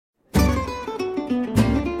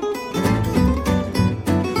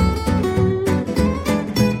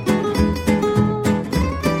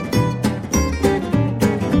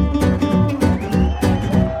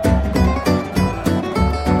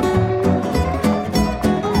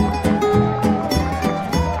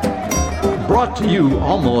brought to you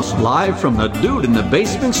almost live from the Dude in the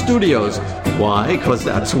Basement studios. Why? Because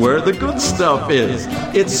that's where the good stuff is.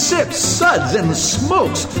 It's Sips, Suds, and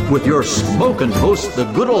Smokes with your smoking host, the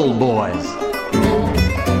good old boys.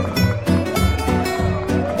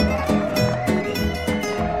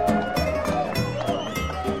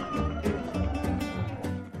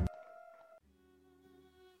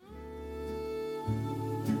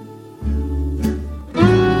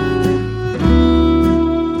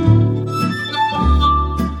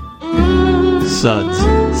 Suds,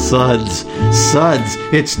 Suds, Suds.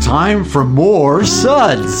 It's time for more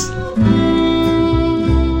Suds.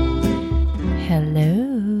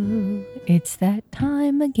 Hello, it's that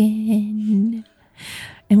time again.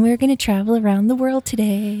 And we're going to travel around the world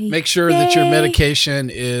today. Make sure that your medication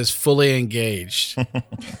is fully engaged.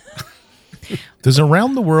 Does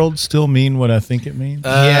around the world still mean what I think it means?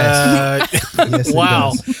 Yes. Yes,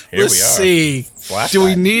 Wow. Here Let's see. Flashback. Do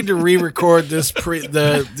we need to re-record this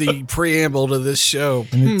the preamble to this show?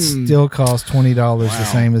 And it still costs $20 the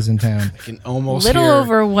same as in town. I can almost Little hear,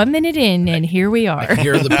 over 1 minute in, and here we are.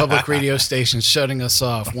 hear the public radio stations shutting us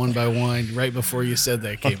off one by one right before you said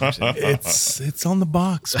that, Caperton. It's on the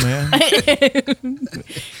box, man.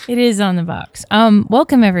 It is on the box.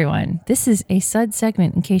 Welcome, everyone. This is a Sud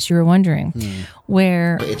segment, in case you were wondering,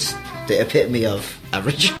 where... It's the epitome of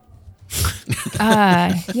average.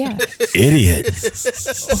 Yeah. Idiot.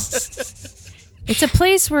 It's a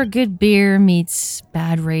place where good beer meets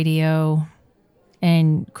bad radio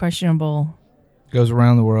and questionable Goes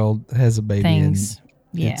around the world, has a baby, things.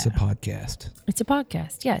 and Yeah. it's a podcast. It's a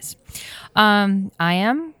podcast, yes. I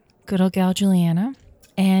am good old gal Juliana,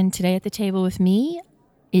 and today at the table with me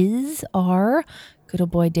is our good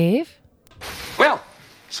old boy Dave. Well,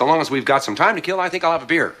 so long as we've got some time to kill, I think I'll have a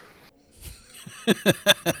beer.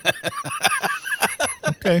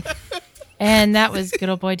 Okay. And that was good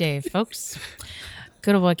old boy Dave, folks.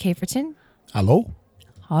 Good old boy Caperton. Hello.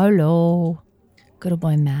 Hello. Good old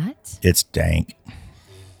boy Matt. It's dank.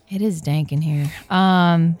 It is dank in here.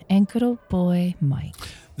 And good old boy Mike.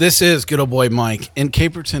 This is good old boy Mike. In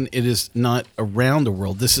Caperton, it is not around the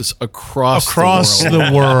world. This is across the world.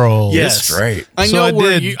 the world. Yes. That's right. I So know I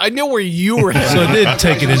where did- I know where you were headed. So I did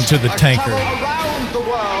take it into the tanker.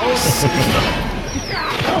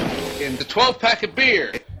 In the 12-pack of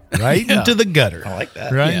beer. Right into the gutter. I like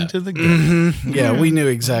that. Right Yeah. into the gutter. Yeah, we knew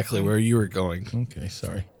exactly where you were going. Okay,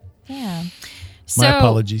 sorry. Yeah. My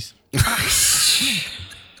apologies.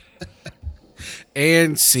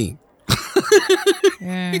 And scene.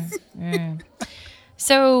 Yeah.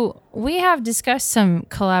 So we have discussed some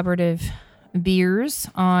collaborative beers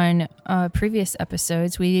on previous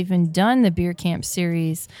episodes. We've even done the beer camp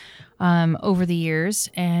series over the years,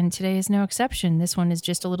 and today is no exception. This one is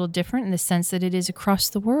just a little different in the sense that it is across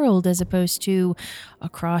the world as opposed to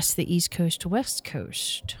across the East Coast to West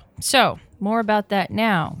Coast. So more about that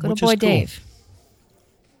now. Good old Which is boy cool. Dave.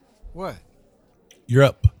 What? You're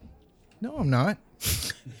up. No, I'm not.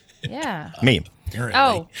 Yeah. Me.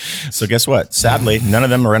 Oh, So guess what? Sadly, none of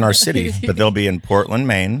them are in our city, but they'll be in Portland,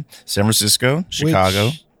 Maine, San Francisco,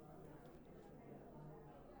 Chicago.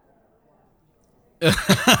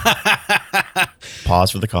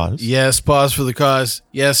 Pause for the cause. Yes, pause for the cause.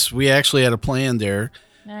 Yes, we actually had a plan there.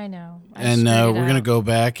 I know. I And screwed it we're going to up. go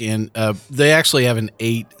back and they actually have an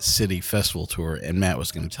 8-city festival tour, and Matt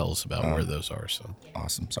was going to tell us about where those are. So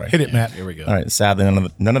Awesome. Sorry. Hit it, Matt. here we go. All right. Sadly,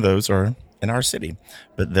 none of those are in our city,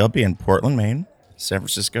 but they'll be in Portland, Maine, San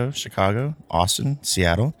Francisco, Chicago, Austin,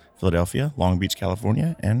 Seattle, Philadelphia, Long Beach,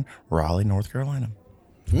 California, and Raleigh, North Carolina.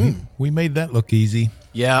 We made that look easy.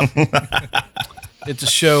 Yeah. It's a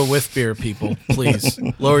show with beer, people. Please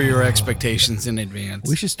lower your expectations in advance.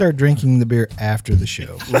 We should start drinking the beer after the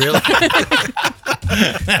show. Really?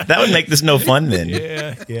 That would make this no fun then.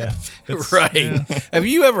 Yeah. Right. Have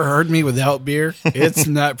you ever heard me without beer? It's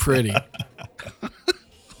not pretty.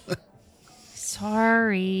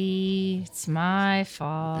 Sorry, it's my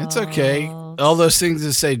fault. It's okay. All those things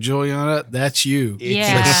that say Juliana, that's you.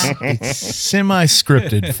 Yeah. It's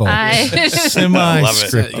semi-scripted, folks. I-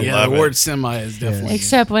 Semi-scripted. Yeah, the word semi is definitely.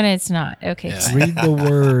 Except when it's not. Okay. fine. Read the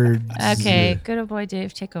words. Okay. Good old boy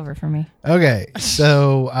Dave, take over for me. Okay,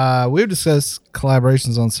 so we've discussed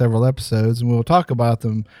collaborations on several episodes, and we'll talk about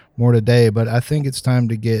them more today, but I think it's time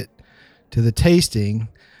to get to the tasting.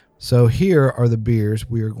 So here are the beers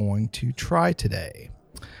we are going to try today.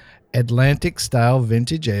 Atlantic Style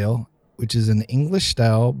Vintage Ale, which is an English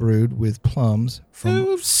style brewed with plums from...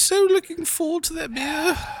 I'm so looking forward to that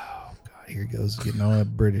beer. Here he goes, getting all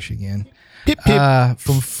British again. Pip, pip.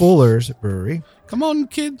 From Fuller's Brewery. Come on,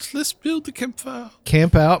 kids, let's build the campfire.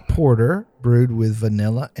 Camp Out Porter, brewed with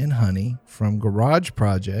vanilla and honey from Garage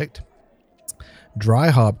Project. Dry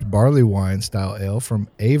hopped barley wine style ale from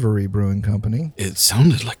Avery Brewing Company. It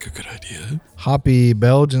sounded like a good idea. Hoppy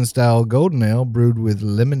Belgian style golden ale brewed with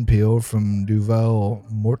lemon peel from Duvel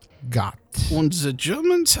Mortgat. And the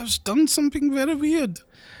Germans have done something very weird.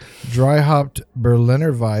 Dry hopped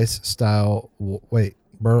Berliner Weiss style.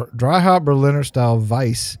 Dry hop Berliner style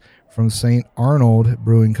Weiss from St. Arnold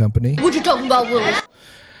Brewing Company. What you talking about, Willis?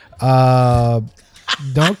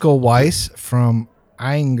 Dunkel Weiss from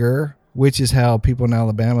Anger, which is how people in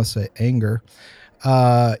Alabama say anger.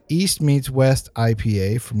 East meets West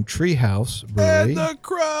IPA from Treehouse Brewery. And the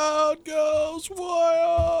crowd goes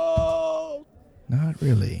wild. Not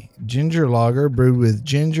really. Ginger lager brewed with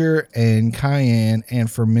ginger and cayenne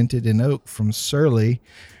and fermented in oak from Surly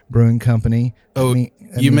Brewing Company. Oh, That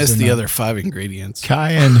you means missed the they're other 5 ingredients.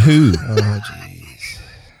 Cayenne who? Oh, jeez.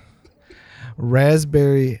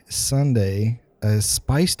 Raspberry Sundae, a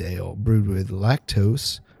spiced ale brewed with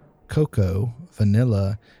lactose, cocoa,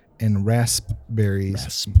 vanilla, and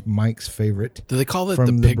raspberries. Mike's favorite. Do they call it From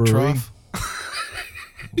the the pig brewery. trough?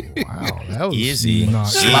 Wow, that was Easy. not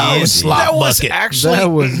Easy. That was actually That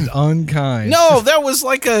was unkind. no. That was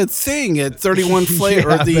like a thing at 31 Flavor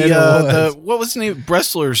Yeah, or I the bet it was. what was the name?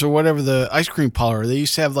 Brestlers or whatever, the ice cream parlor. They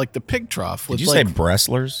used to have like the pig trough. Did With you like, say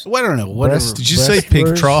Brestlers? Well, I don't know. Whatever. Breast- Did you say pig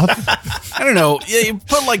Breastlers? trough? I don't know. Yeah, you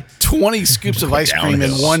put like 20 scoops of ice cream in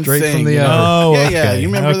downhill. one Straight thing. from the you know? oven. Oh, yeah, yeah. okay. You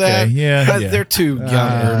remember Okay, that? yeah, yeah. They're too young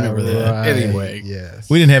to remember that. Right, Anyway, yes.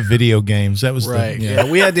 We didn't have video games. That was right. The, Yeah.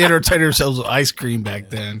 We had to entertain ourselves with ice cream back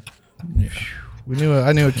then.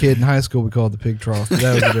 I knew a kid in high school we called the pig trough, but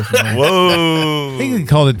that was a different one. Whoa. I think they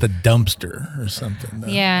called it the dumpster or something.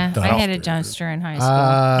 Yeah, I had a dumpster in high school.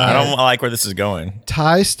 I don't like where this is going.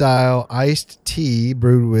 Thai style iced tea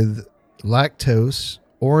brewed with lactose,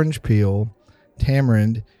 orange peel,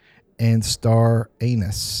 tamarind, and star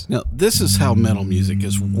anise. Now, this is how metal music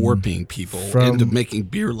is warping people From into making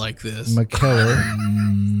beer like this. McKellar.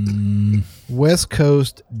 West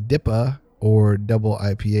Coast Dippa, or double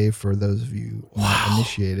IPA for those of you not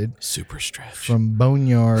initiated, Super stretch. from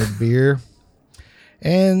Boneyard Beer.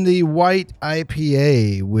 And the white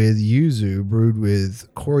IPA with yuzu brewed with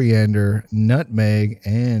coriander, nutmeg,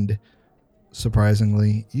 and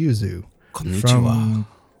surprisingly yuzu Konnichiwa. from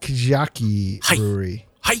Kijaki Hi. Brewery.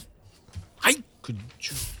 Hi. Hi.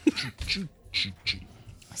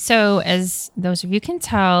 So, as those of you can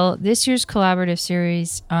tell, this year's collaborative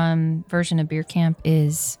series version of Beer Camp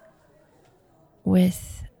is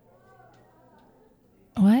with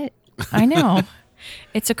what? I know.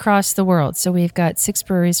 It's across the world. So we've got 6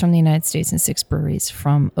 breweries from the United States and 6 breweries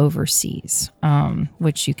from overseas,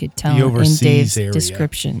 which you could tell The in overseas Dave's area.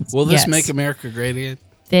 descriptions. Will this Yes. make America great again?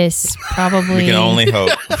 This probably. We can only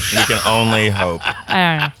hope. We can only hope. I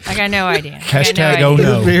don't know. I got no idea. Hashtag oh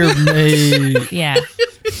no. Beer may Yeah.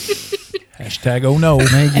 Hashtag oh no.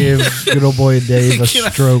 may give good old boy Dave a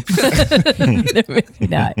stroke.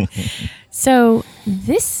 Not. So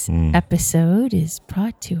this episode is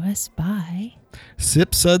brought to us by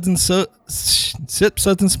Sip Suds and Smokes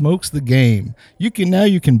the Game. You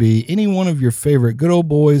can be any one of your favorite good old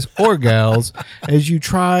boys or gals as you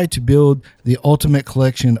try to build the ultimate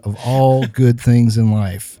collection of all good things in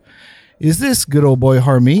life. Is this good old boy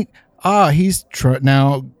Harmeet? He's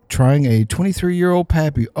now trying a 23-year-old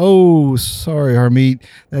Pappy. Oh, sorry, Harmeet.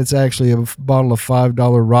 That's actually a bottle of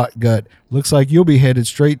 $5 rot gut. Looks like you'll be headed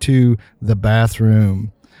straight to the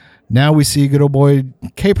bathroom. Now we see good old boy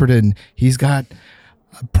Caperton. He's got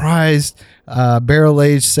a prized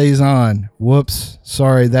barrel-aged Saison. Whoops.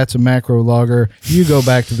 Sorry, that's a macro lager. You go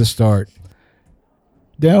back to the start.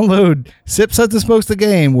 Download Sip Suds and Smokes the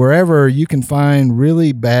Game wherever you can find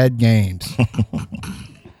really bad games.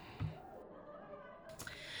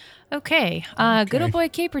 Okay. Good old boy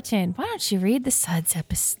Caperton. Why don't you read the Suds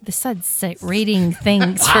rating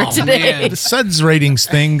things for today? The Suds ratings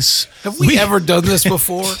things. Have we ever done this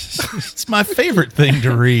before? It's my favorite thing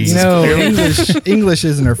to read. You know, English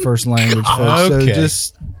isn't her first language, folks. Okay.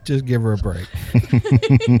 So just give her a break.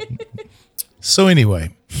 So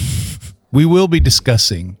anyway, we will be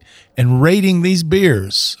discussing and rating these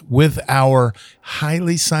beers with our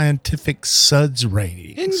highly scientific Suds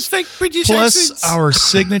ratings. In fake British Plus accents. our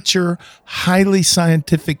signature highly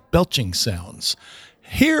scientific belching sounds.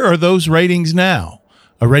 Here are those ratings now.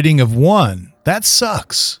 A rating of 1, that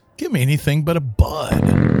sucks. Give me anything but a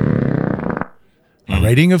bud. A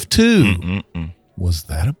rating of 2, was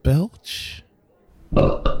that a belch?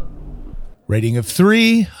 Rating of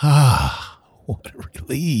 3, what a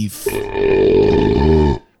relief.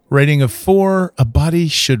 Rating of 4, a body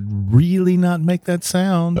should really not make that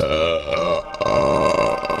sound.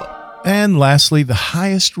 And lastly, the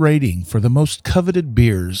highest rating for the most coveted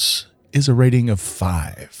beers is a rating of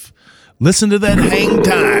 5. Listen to that hang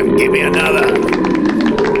time. Give me another.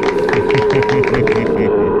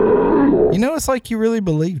 You know, it's like you really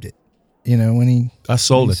believed it. You know, when I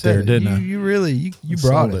sold he it there, said didn't I? You really, you I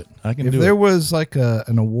brought sold it. it. I can if do there it. was like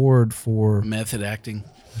an award for, Method acting.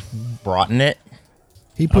 Brought in it.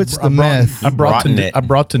 he puts the meth. I brought Rotten it.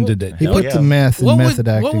 it. He put yeah. the meth in method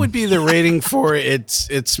acting. What would be the rating for it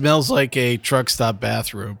smells like a truck stop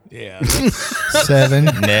bathroom? Yeah. 7.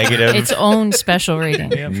 Negative. Its own special rating.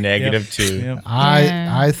 Negative 2. Yeah.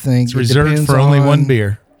 I think It's reserved depends for only on one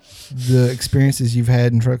beer. The experiences you've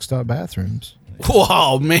had in truck stop bathrooms.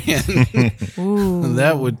 Wow, man. Ooh.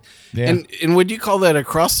 That would. Yeah. And would you call that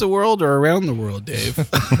across the world or around the world, Dave?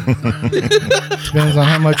 Depends on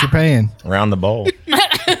how much you're paying. Around the bowl.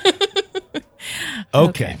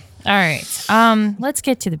 Okay. All right. Let's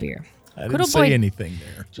get to the beer. I Good didn't old say boy- anything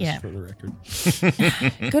there, just Yeah. for the record.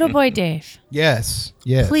 Good old boy Dave. Yes.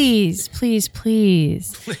 Please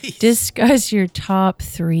discuss your top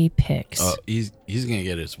 3 picks. He's gonna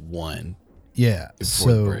get his one Yeah.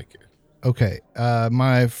 before the So, break. okay.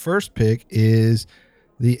 My first pick is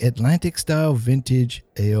the Atlantic Style Vintage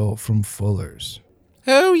Ale from Fuller's.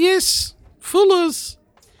 Oh yes, Fuller's.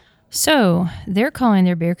 So, they're calling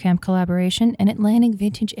their Beer Camp collaboration an Atlantic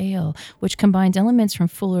Vintage Ale, which combines elements from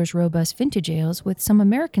Fuller's robust vintage ales with some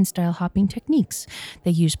American-style hopping techniques.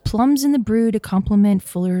 They use plums in the brew to complement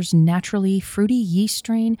Fuller's naturally fruity yeast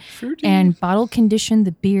strain and bottle condition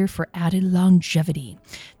the beer for added longevity.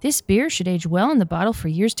 This beer should age well in the bottle for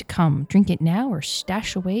years to come. Drink it now or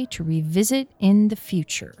stash away to revisit in the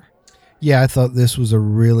future. Yeah, I thought this was a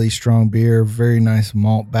really strong beer. Very nice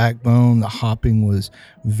malt backbone. The hopping was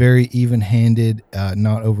very even-handed,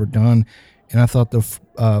 not overdone. And I thought the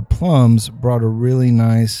plums brought a really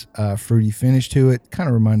nice fruity finish to it. Kind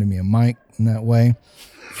of reminded me of Mike in that way.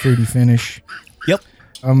 Fruity finish. Yep.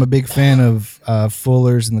 I'm a big fan of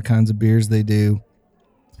Fuller's and the kinds of beers they do.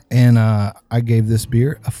 And I gave this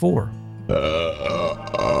beer a 4.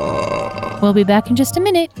 We'll be back in just a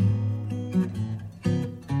minute.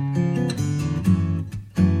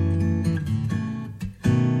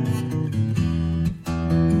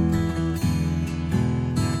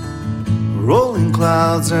 Rolling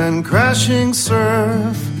clouds and crashing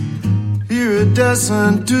surf.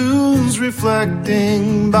 Iridescent dunes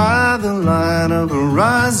reflecting by the light of a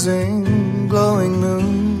rising, glowing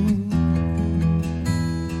moon.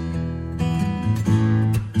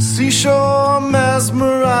 Seashore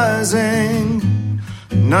mesmerizing,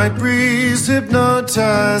 night breeze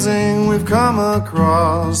hypnotizing. We've come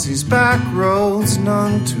across these back roads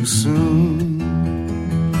none too soon.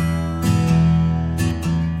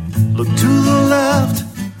 Look to the left,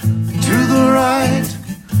 to the right.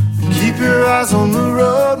 Keep your eyes on the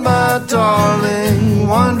road, my darling.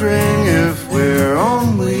 Wondering if we're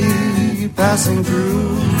only passing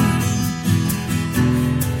through.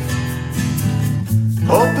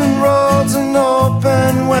 Open roads and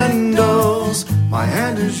open windows. My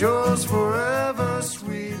hand is yours forever,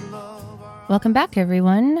 sweet love. Welcome back,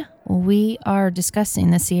 everyone. We are discussing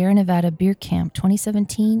the Sierra Nevada Beer Camp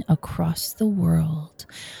 2017 across the world.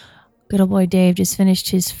 Good old boy Dave just finished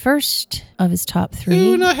his first of his top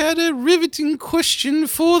 3. And I had a riveting question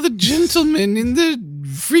for the gentleman in the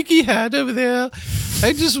freaky hat over there.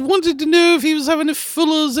 I just wanted to know if he was having a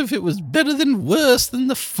Fuller's, if it was better than worse than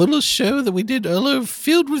the Fuller's show that we did earlier,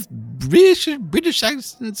 filled with British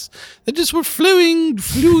accents that just were flowing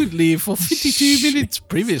fluidly for 52 minutes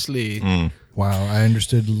previously. Wow, I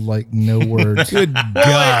understood like no words. Good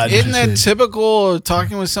God. Isn't that typical of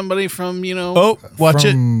talking with somebody from, you know? Oh, watch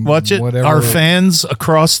From it. whatever- Our fans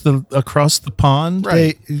across the pond.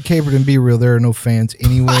 Hey, Caperton, be real. There are no fans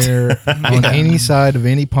anywhere on any side of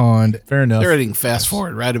any pond. Fair enough. They're hitting fast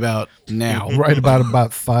forward right about now. Right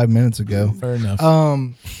about 5 minutes ago. Fair enough.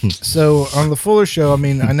 So on the Fuller show, I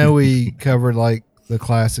mean, I know we covered like the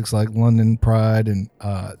classics like London Pride and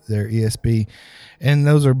their ESB, and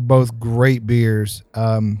those are both great beers.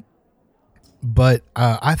 But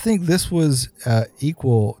I think this was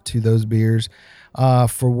equal to those beers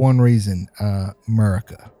for one reason: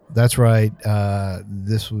 America. That's right.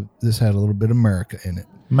 This had a little bit of America in it.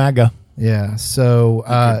 MAGA. Yeah. So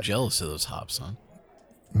You're jealous of those hops, huh?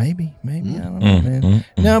 maybe I don't know, man.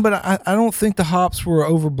 No, but I don't think the hops were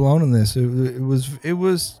overblown in this. It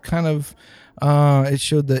was kind of it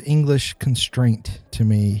showed the English constraint to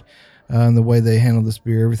me. The way they handled this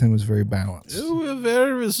beer, everything was very balanced. They were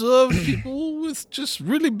very reserved people with just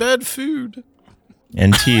really bad food.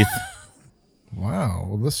 And teeth. Wow.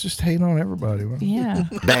 Well, let's just hate on everybody. Huh? Yeah.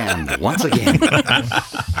 Banned once again.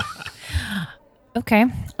 Okay.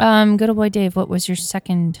 Good old boy Dave, what was your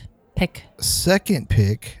second pick? Second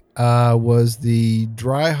pick was the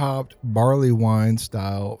dry hopped barley wine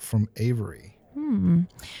style from Avery.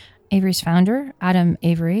 Avery's founder, Adam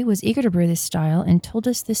Avery, was eager to brew this style and told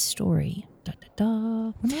us this story. Da, da,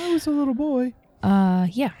 da. When I was a little boy,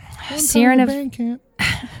 Yeah. band camp.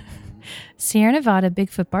 Sierra Nevada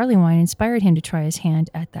Bigfoot barley wine inspired him to try his hand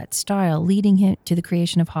at that style, leading him to the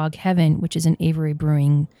creation of Hog Heaven, which is an Avery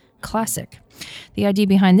Brewing classic. The idea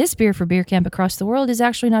behind this beer for beer camp across the world is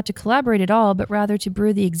actually not to collaborate at all, but rather to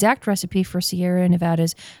brew the exact recipe for Sierra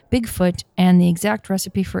Nevada's Bigfoot and the exact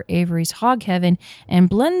recipe for Avery's Hog Heaven and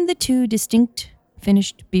blend the two distinct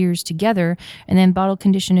finished beers together and then bottle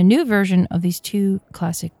condition a new version of these two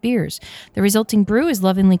classic beers. The resulting brew is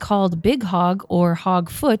lovingly called Big Hog or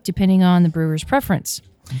Hog Foot, depending on the brewer's preference.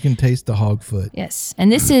 You can taste the hog foot. Yes,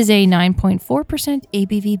 and this is a 9.4%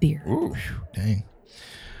 ABV beer. Ooh, dang.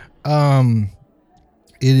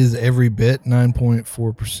 It is every bit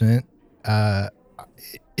 9.4%.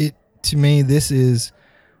 It to me, this is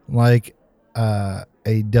like a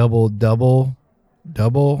double IPA.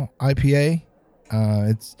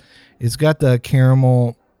 It's got the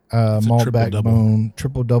caramel malt backbone,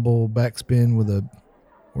 triple double backspin with a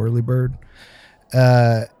whirly bird,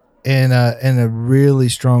 and a really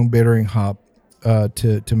strong bittering hop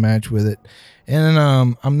to match with it.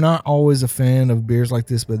 And I'm not always a fan of beers like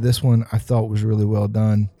this, but this one I thought was really well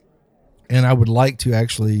done. And I would like to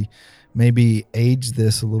actually maybe age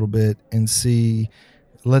this a little bit and see,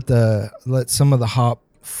 let some of the hop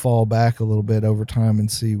fall back a little bit over time and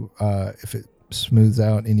see if it smooths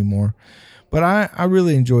out anymore. But I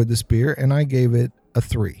really enjoyed this beer, and I gave it a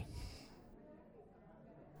 3.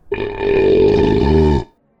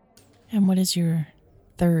 And what is your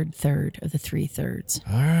third of the 3 thirds?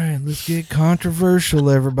 All right, let's get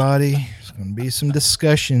controversial, everybody. There's going to be some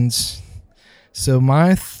discussions. So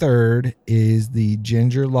my third is the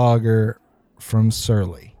ginger lager from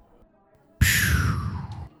Surly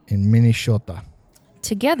in Minnesota.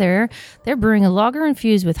 Together, they're brewing a lager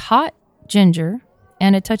infused with hot ginger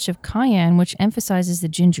and a touch of cayenne, which emphasizes the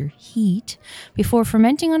ginger heat, before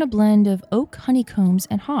fermenting on a blend of oak, honeycombs,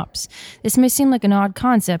 and hops. This may seem like an odd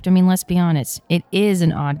concept. I mean, let's be honest. It is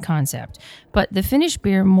an odd concept. But the finished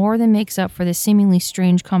beer more than makes up for this seemingly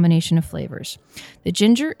strange combination of flavors. The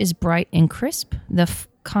ginger is bright and crisp. The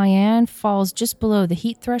cayenne falls just below the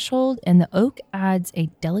heat threshold, and the oak adds a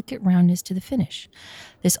delicate roundness to the finish.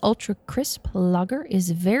 This ultra crisp lager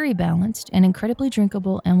is very balanced and incredibly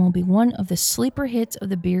drinkable and will be one of the sleeper hits of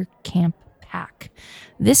the beer camp pack.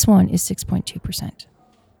 This one is 6.2%.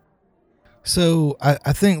 So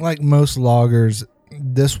I think, like most lagers,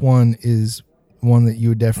 this one is one that you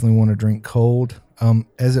would definitely want to drink cold.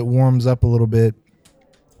 As it warms up a little bit,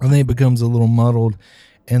 I think it becomes a little muddled,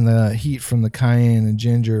 and the heat from the cayenne and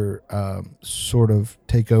ginger sort of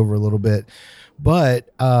take over a little bit. But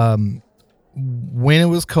when it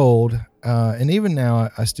was cold, and even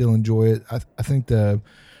now I still enjoy it. I think the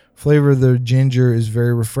flavor of the ginger is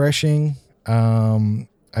very refreshing.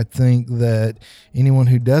 I think that anyone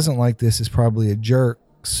who doesn't like this is probably a jerk.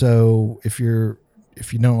 So if you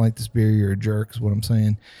don't like this beer, you're a jerk, is what I'm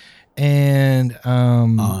saying. And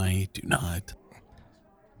I do not.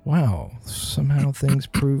 Wow, somehow things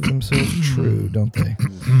prove themselves true, don't they?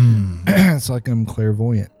 It's like I'm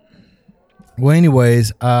clairvoyant. Well,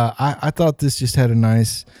 anyways, I thought this just had a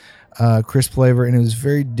nice crisp flavor, and it was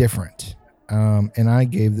very different. And I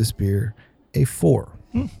gave this beer a 4.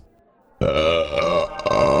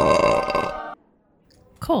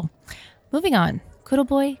 Cool. Moving on. Good old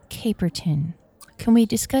boy Caperton. Can we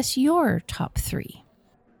discuss your top 3?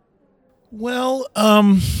 Well,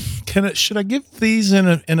 should I give these in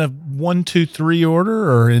a 1, 2, 3 order,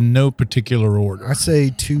 or in no particular order? I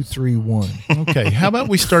say 2, 3, 1. Okay. How about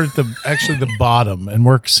we start at the bottom and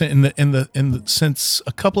work in the since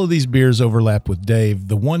a couple of these beers overlap with Dave,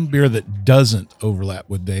 the one beer that doesn't overlap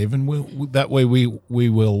with Dave, and that way we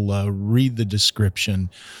will read the description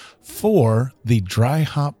for the dry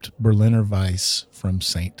hopped Berliner Weiss from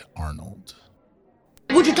St. Arnold.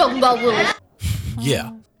 What you talking about, Willis?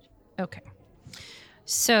 Yeah. Okay.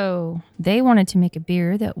 So they wanted to make a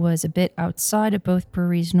beer that was a bit outside of both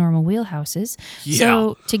breweries' normal wheelhouses. Yeah.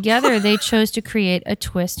 So together they chose to create a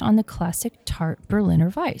twist on the classic tart Berliner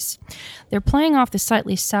Weiss. They're playing off the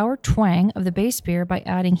slightly sour twang of the base beer by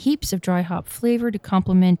adding heaps of dry hop flavor to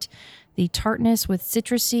complement the tartness with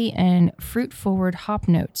citrusy and fruit-forward hop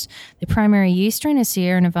notes. The primary yeast strain is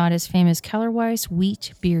Sierra Nevada's famous Kellerweiss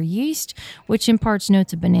wheat beer yeast, which imparts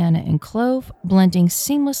notes of banana and clove, blending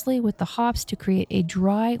seamlessly with the hops to create a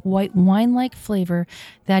dry, white wine-like flavor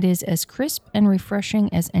that is as crisp and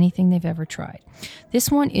refreshing as anything they've ever tried.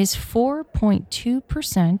 This one is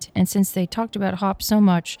 4.2%, and since they talked about hops so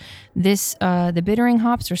much, the bittering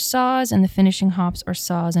hops are Saaz and the finishing hops are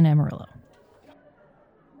Saaz and Amarillo.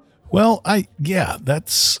 Well, I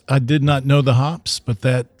did not know the hops, but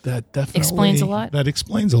that definitely explains a lot. That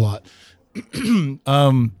explains a lot.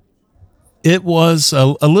 It was a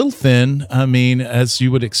little thin. I mean, as you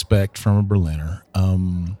would expect from a Berliner.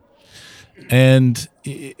 And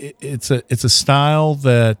it's a style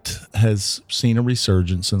that has seen a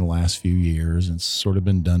resurgence in the last few years and sort of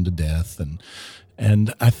been done to death.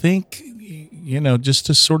 And I think, just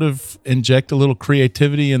to sort of inject a little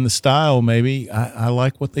creativity in the style, maybe I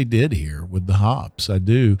like what they did here with the hops. I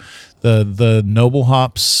do. The noble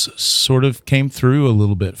hops sort of came through a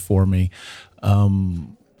little bit for me.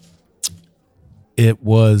 It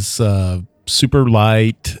was super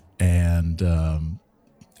light and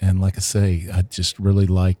like I say, I just really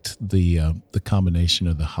liked the combination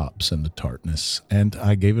of the hops and the tartness, and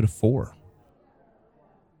I gave it a 4.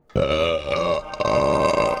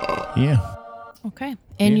 Yeah. Okay.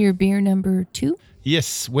 And your beer number 2?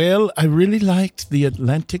 Yes. Well, I really liked the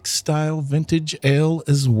Atlantic style vintage ale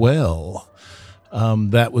as well.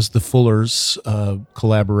 That was the Fuller's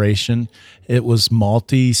collaboration. It was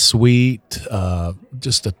malty, sweet,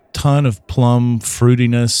 just a ton of plum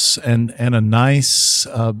fruitiness and a nice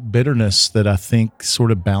bitterness that I think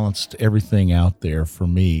sort of balanced everything out there for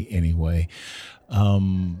me anyway.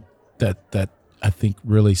 That I think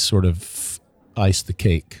really sort of iced the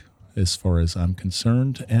cake as far as I'm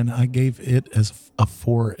concerned, and I gave it as a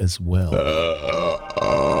 4 as well.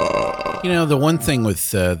 The one thing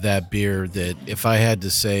with that beer that if I had to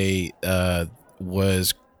say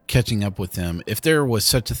was catching up with them, if there was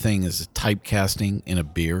such a thing as a typecasting in a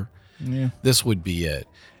beer, this would be it.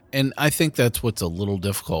 And I think that's what's a little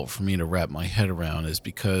difficult for me to wrap my head around, is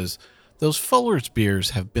because those Fuller's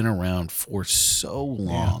beers have been around for so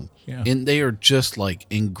long, and they are just like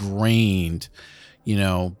ingrained,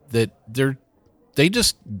 that they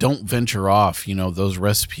just don't venture off, those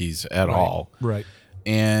recipes at all. Right.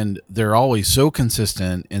 And they're always so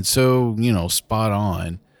consistent and so, spot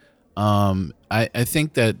on. I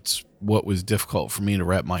think that's what was difficult for me to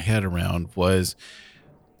wrap my head around was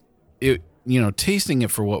it, tasting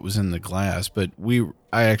it for what was in the glass, but we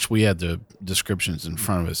had the descriptions in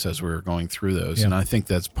front of us as we were going through those. Yeah. And I think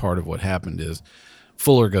that's part of what happened is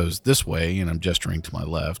Fuller goes this way, and I'm gesturing to my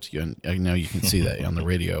left. I know you can see that on the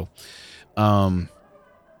radio. And,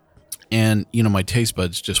 my taste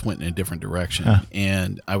buds just went in a different direction.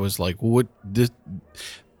 And I was like, what?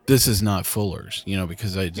 This is not Fuller's,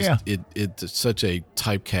 because I just, it's such a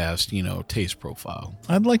typecast, taste profile.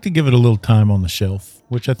 I'd like to give it a little time on the shelf,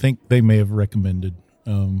 which I think they may have recommended,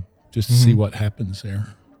 just to see what happens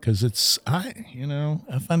there. Because I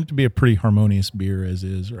find it to be a pretty harmonious beer as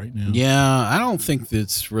is right now. Yeah, I don't think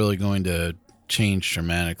it's really going to change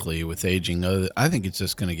dramatically with aging. I think it's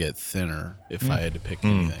just going to get thinner if I had to pick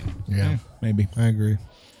anything. Yeah, maybe. I agree.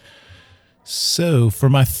 So for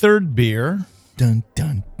my third beer, dun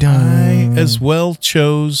dun dun, I as well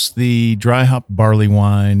chose the dry hop barley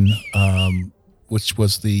wine, which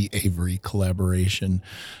was the Avery collaboration.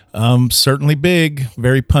 Certainly big,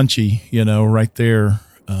 very punchy, right there.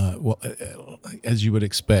 As you would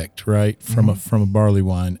expect, right, from a barley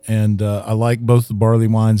wine, and I like both the barley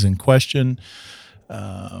wines in question.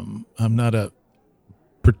 I'm not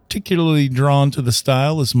particularly drawn to the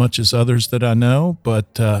style as much as others that I know,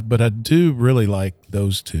 but I do really like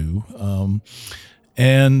those two.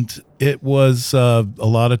 And it was a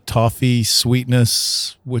lot of toffee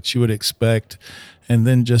sweetness, which you would expect, and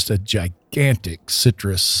then just a gigantic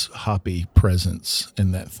citrus hoppy presence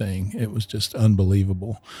in that thing. It was just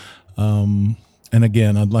unbelievable. And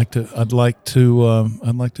again, I'd like to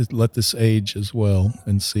let this age as well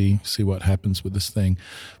and see what happens with this thing.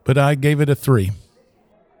 But I gave it a 3.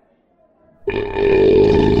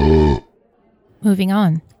 Moving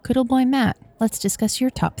on, good old boy Matt. Let's discuss your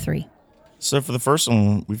top 3. So for the first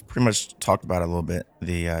one, we've pretty much talked about it a little bit.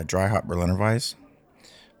 The dry hop Berliner Weiss.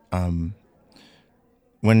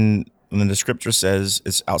 When the descriptor says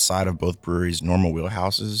it's outside of both breweries' normal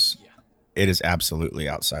wheelhouses, it is absolutely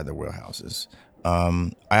outside their wheelhouses.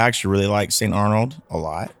 I actually really like St. Arnold a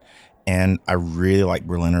lot, and I really like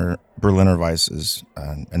Berliner Weisses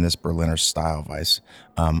and this Berliner style Weiss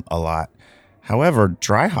a lot. However,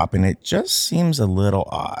 dry hopping, it just seems a little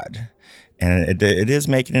odd. and it is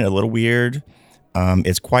making it a little weird.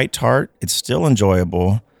 It's quite tart. It's still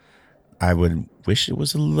enjoyable. I would wish it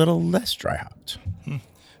was a little less dry hopped.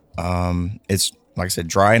 It's, like I said,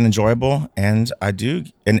 dry and enjoyable, and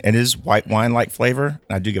and it is white wine like flavor.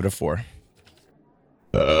 And I do give it a 4.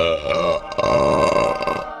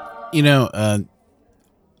 You know,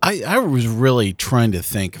 I was really trying to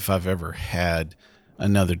think if I've ever had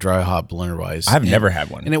another dry hop blender Weiss. I've never had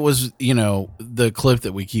one. And it was, the clip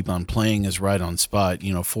that we keep on playing is right on spot,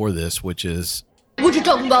 for this, which is... What you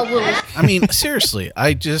talking about, Willis? I mean, seriously,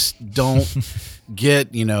 I just don't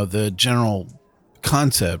get, the general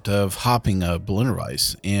concept of hopping a blender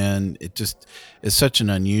Weiss. And it just is such an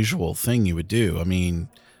unusual thing you would do. I mean,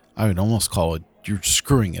 I would almost call it, you're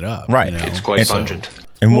screwing it up. Right. It's quite pungent.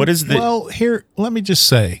 And what is the... Well, here, let me just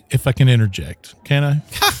say, if I can interject, can I?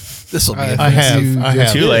 This will be... I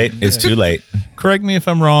have. Too late. It's too late. Correct me if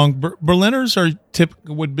I'm wrong. Berliners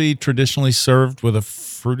would be traditionally served with a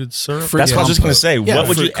fruited syrup. That's what I was just going to say. Yeah, what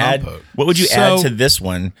would you add? compote. What would you add to this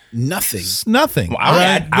one? Nothing. Nothing. Well,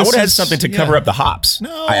 I would add something to cover up the hops.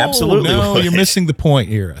 No, I absolutely no, would. You're missing the point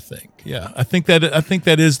here. I think. Yeah, I think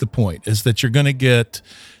that is the point. Is that you're going to get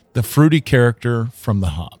the fruity character from the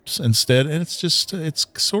hops instead, and it's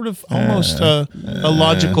sort of almost a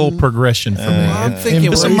logical progression for me. I'm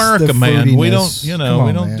thinking it's Embrace America, the man. We don't, fruitiness. Come on,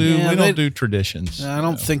 we don't man. do Yeah, we don't do traditions. I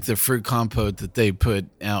don't think the fruit compote that they put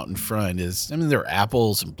out in front is, I mean, there are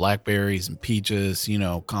apples and blackberries and peaches,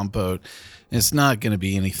 compote. It's not going to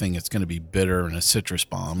be anything that's going to be bitter and a citrus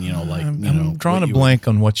bomb, I'm drawing a blank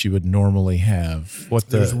on what you would normally have. What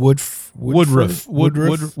There's the woodruff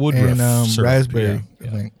and and raspberry. I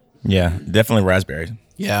think. Yeah, definitely raspberry.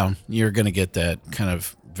 Yeah, you're going to get that kind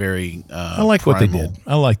of very I like what they did.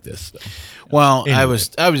 I like this. Though. Well, Anyway.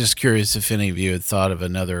 I was just curious if any of you had thought of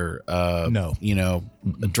another, a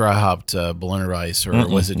dry hopped blender Weiss, or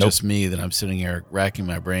was it just me that I'm sitting here racking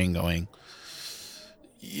my brain going,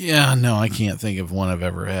 yeah, no, I can't think of one I've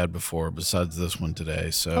ever had before besides this one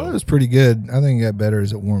today. So I thought it was pretty good. I think it got better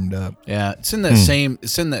as it warmed up. yeah, it's in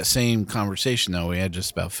that same conversation though we had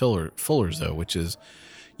just about Fuller's though, which is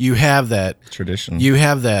you have that Tradition. You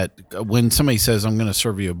have that when somebody says I'm going to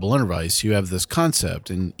serve you a blender Weiss, you have this concept,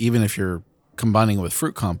 and even if you're combining it with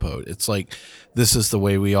fruit compote, it's like this is the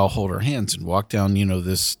way we all hold our hands and walk down.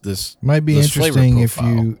 This Might be this flavor interesting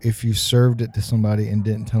profile. if you served it to somebody and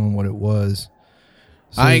didn't tell them what it was.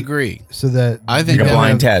 So, I agree. So that I think Like a that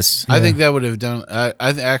blind would- test. I think that would have done. I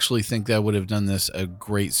actually think that would have done this a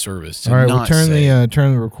great service. To All right, we'll not turn say,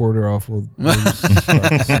 the recorder off. We'll just start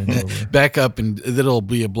this thing over. back up, and that'll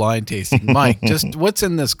be a blind tasting. Mike, just what's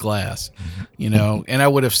in this glass, And I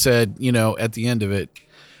would have said, at the end of it,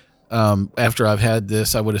 after I've had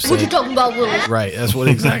this, I would have What you said, talking about, Willis? right. That's what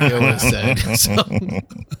exactly I would have said. So,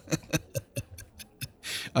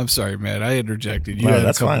 I'm sorry, man. I interjected. You No, had a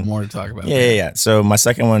that's couple fine. more to talk about. Yeah. So my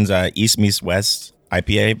second one's East Meets West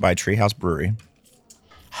IPA by Treehouse Brewery.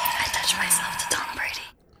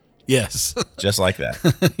 Yes. Just like that.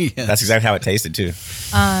 Yes. That's exactly how it tasted too.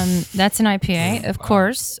 That's an IPA, of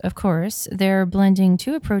course. Of course, they're blending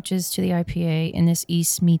two approaches to the IPA in this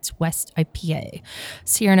East meets West IPA.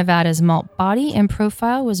 Sierra Nevada's malt body and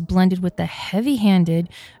profile was blended with the heavy-handed,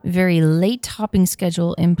 very late hopping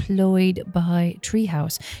schedule employed by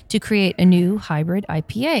Treehouse to create a new hybrid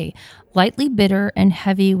IPA, lightly bitter and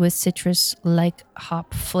heavy with citrus-like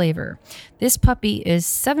hop flavor. This puppy is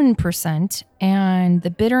 7%, and the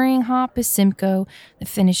bittering hop is Simcoe. The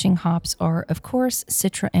finishing hops are, of course,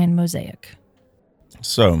 Citra and Mosaic.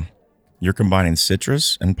 So you're combining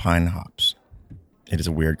citrus and pine hops. It is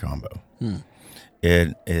a weird combo.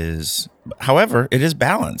 It is, however, it is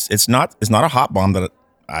balanced. It's not a hop bomb that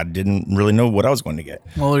I didn't really know what I was going to get.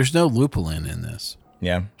 Well, there's no lupulin in this.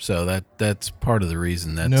 Yeah. So that's part of the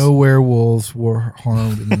reason that No werewolves were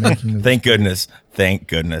harmed in the making of Thank goodness. Thank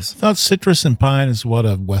goodness. I thought citrus and pine is what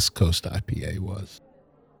a West Coast IPA was.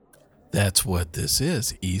 that's what this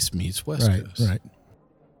is. East meets West Coast. Right.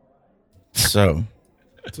 So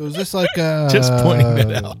So is this like a Just pointing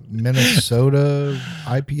that out. Minnesota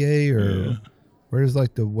IPA or where's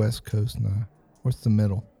like the West Coast now? What's the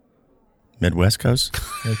middle? Midwest Coast.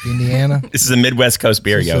 Like Indiana? This is a Midwest Coast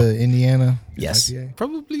beer, Is this yo. a Indiana Yes. IPA?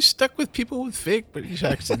 Probably stuck with people with fake British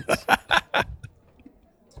accents.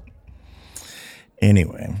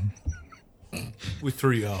 Anyway, We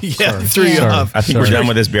threw you off. Yeah, threw you Sorry. off. I think we're done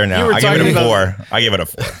with this beer You now. were I give it talking a about- 4. I give it a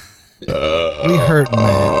 4. We hurt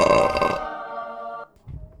man.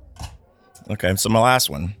 Okay, so my last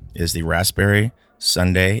one is the Raspberry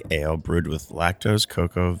Sunday Ale brewed with lactose,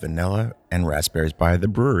 cocoa, vanilla, and raspberries by the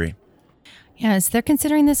brewery. Yes, they're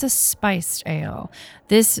considering this a spiced ale.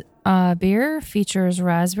 This beer features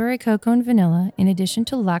raspberry, cocoa, and vanilla, in addition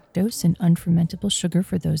to lactose and unfermentable sugar,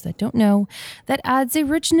 for those that don't know, that adds a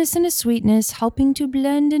richness and a sweetness, helping to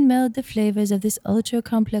blend and meld the flavors of this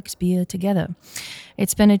ultra-complex beer together.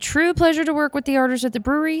 It's been a true pleasure to work with the artists at the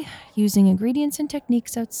brewery, using ingredients and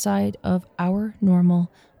techniques outside of our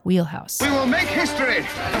normal wheelhouse. We will make history,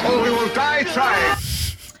 or we will die trying.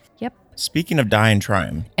 Yep. Speaking of dying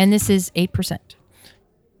trying. And this is 8%.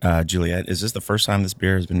 Juliet, is this the first time this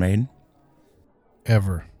beer has been made?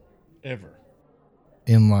 Ever.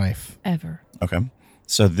 In life. Ever. Okay.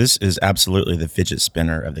 So this is absolutely the fidget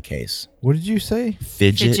spinner of the case. What did you say?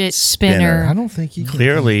 Fidget spinner. I don't think you can.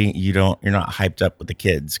 Clearly, you're not hyped up with the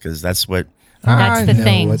kids, because that's what. That's the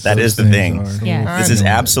thing. That is the thing. Yeah. This is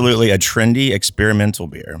absolutely a trendy experimental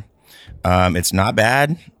beer. It's not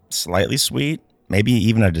bad, slightly sweet, maybe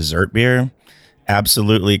even a dessert beer.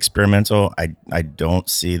 Absolutely experimental. I don't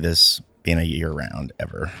see this being a year round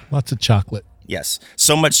ever. Lots of chocolate. Yes.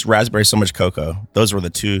 So much raspberry, so much cocoa. Those were the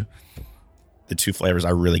two flavors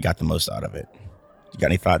I really got the most out of it. You got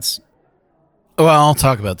any thoughts? Well, I'll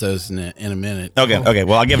talk about those in a minute. Okay.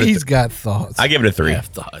 Well, I'll give it. He's got thoughts. I give it a 3. I have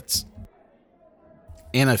thoughts.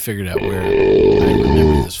 And I figured out where I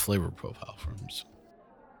remember this flavor profile from.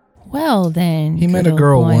 Well, then. He met a good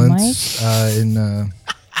girl old boy, once in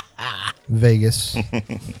Vegas.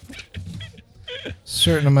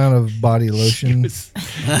 Certain amount of body lotion.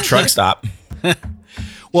 Truck stop.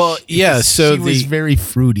 Well, yeah. So she was very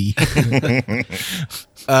fruity.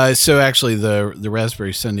 So actually, the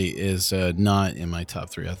raspberry sundae is not in my top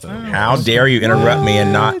 3. I thought. How dare you interrupt me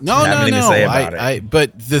and not have anything to say about it?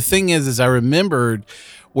 But the thing is I remembered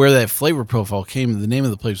where that flavor profile came. The name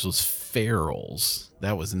of the place was Farrell's.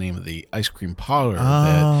 That was the name of the ice cream parlor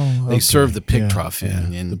that they served the pig trough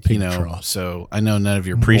in. And, the pig trough. So I know none of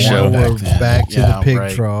your Pre-show. Back to the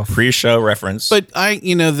pig trough. Pre-show reference. But I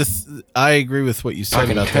agree with what you said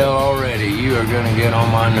about that. already you are going to get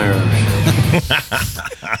on my nerves.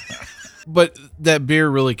 But that beer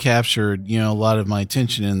really captured, a lot of my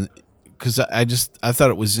attention, and because I thought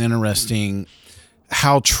it was interesting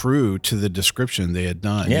how true to the description they had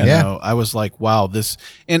done. Yeah. I was like, wow, this,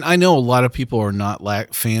 and I know a lot of people are not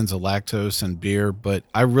fans of lactose and beer, but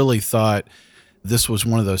I really thought this was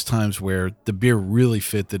one of those times where the beer really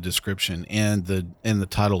fit the description and the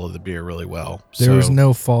title of the beer really well. There was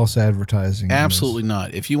no false advertising. Absolutely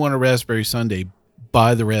not. If you want a raspberry sundae,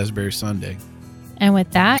 buy the raspberry sundae. And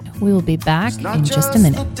with that, we will be back in just a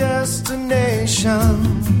minute. Destination,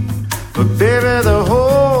 but baby, the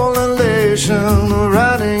whole elation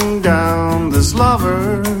riding down this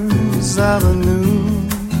lover's avenue.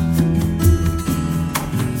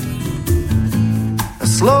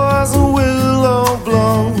 As slow as a willow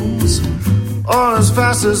blows, or as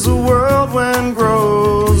fast as the whirlwind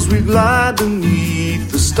grows, we glide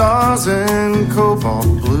beneath the stars in cobalt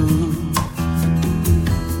blue.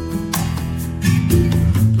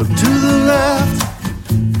 Look to the left,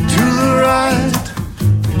 to the right.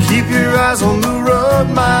 Keep your eyes on the road,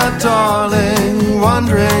 my darling,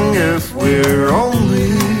 wondering if we're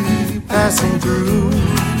only passing through.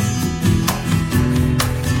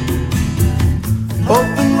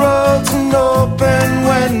 Open roads and open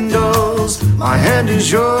windows, my hand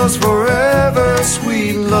is yours forever,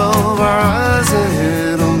 sweet love. Our eyes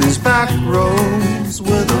ahead on these back roads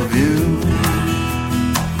with a view.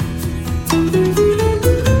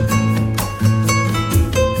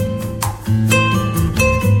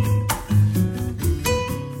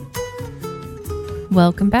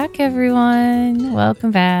 Welcome back, everyone.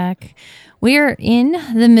 Welcome back. We are in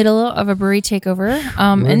the middle of a brewery takeover.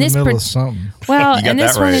 We're in the middle of something. Well, You got and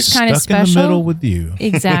this that one right. is kind of Stuck special. in the middle with you.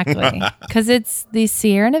 Exactly. Because it's the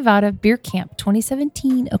Sierra Nevada Beer Camp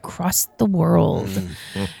 2017 across the world.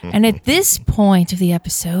 And at this point of the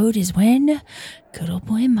episode is when good old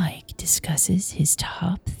boy Mike discusses his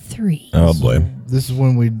top 3. Oh boy. This is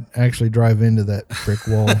when we actually drive into that brick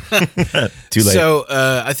wall. Too late. So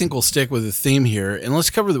I think we'll stick with the theme here, and let's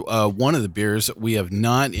cover one of the beers that we have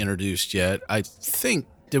not introduced yet. I think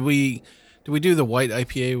did we do the white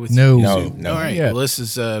IPA with No. you? No. All right. Yeah. Well, this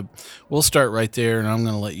is we'll start right there, and I'm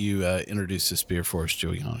going to let you introduce this beer for us,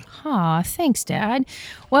 Juliana. Aw, thanks, Dad.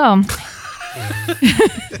 Well,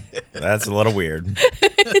 That's a little weird.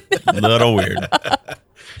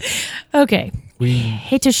 okay. We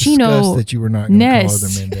Hitoshino discussed that you were not going to call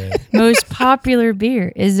Ness. them in Dad. Most popular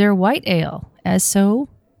beer is their white ale, as so,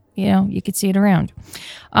 you could see it around.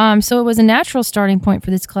 So it was a natural starting point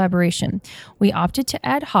for this collaboration. We opted to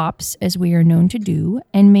add hops, as we are known to do,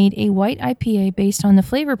 and made a white IPA based on the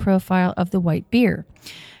flavor profile of the white beer.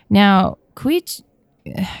 Now,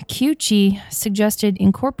 Kyuchi suggested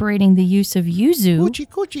incorporating the use of yuzu,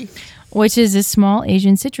 Coochie. which is a small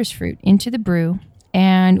Asian citrus fruit, into the brew.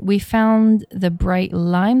 And we found the bright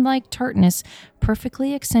lime-like tartness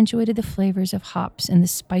perfectly accentuated the flavors of hops and the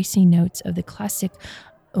spicy notes of the classic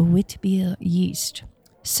Witbier yeast.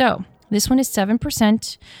 So this one is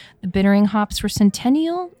 7%. The bittering hops were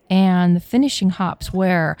Centennial, and the finishing hops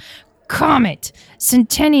were Comet,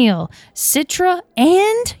 Centennial, Citra,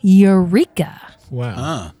 and Eureka.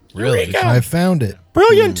 Wow. Really? I found it.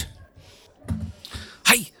 Brilliant.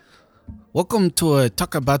 Hi. Welcome to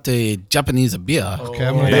talk about the Japanese beer. Okay,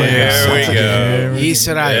 I'm gonna There we go. Yes,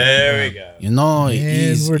 right. There we go. You know,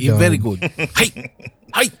 he's we're very done. good. Hi.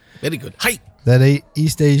 Hi. Very good. Hi. That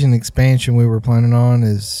East Asian expansion we were planning on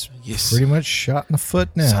is Yes. pretty much shot in the foot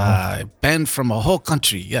now. Banned from a whole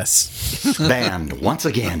country. Yes. Banned once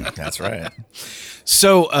again. That's right.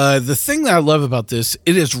 So the thing that I love about this,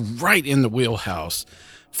 it is right in the wheelhouse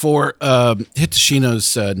for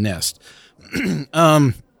Hitachino's Nest.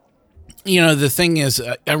 The thing is,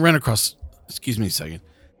 I ran across, excuse me a second.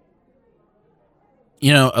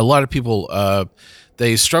 A lot of people,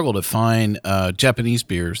 they struggle to find Japanese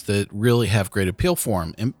beers that really have great appeal for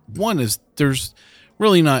them. And one is there's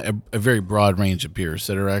really not a very broad range of beers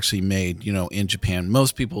that are actually made, in Japan.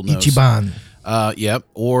 Most people know Ichiban. Yep,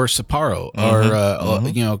 or Sapporo, or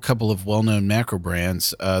a couple of well-known macro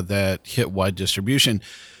brands that hit wide distribution.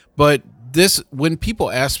 But when people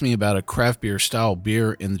ask me about a craft beer style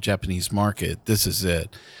beer in the Japanese market, this is it.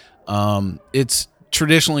 It's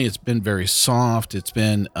traditionally been very soft. It's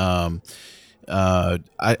been I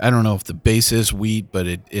don't know if the base is wheat, but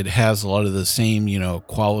it has a lot of the same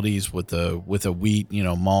qualities with a wheat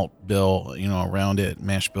malt bill around it,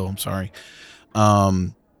 mash bill. I'm sorry.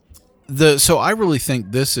 So I really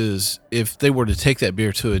think this is, if they were to take that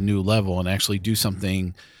beer to a new level and actually do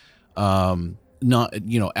something not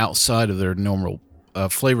outside of their normal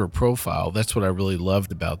flavor profile, that's what I really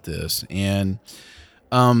loved about this. And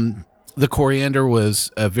the coriander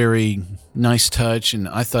was a very nice touch, and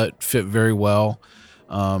I thought fit very well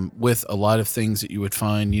with a lot of things that you would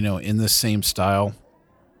find in this same style.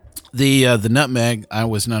 The nutmeg I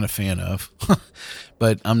was not a fan of.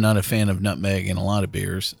 But I'm not a fan of nutmeg in a lot of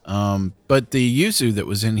beers. But the yuzu that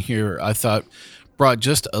was in here, I thought brought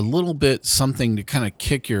just a little bit something to kind of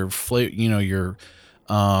kick your flavor,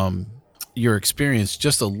 your experience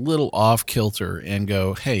just a little off kilter and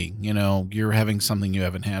go, hey, you're having something you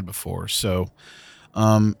haven't had before. So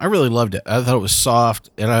I really loved it. I thought it was soft.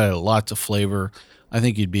 It had lots of flavor. I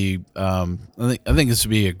think you'd be. I think this would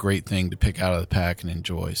be a great thing to pick out of the pack and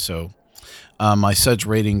enjoy. So. My Suds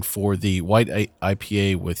rating for the white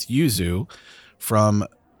IPA with yuzu from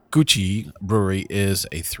Gucci Brewery is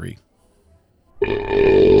a 3.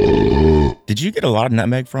 Did you get a lot of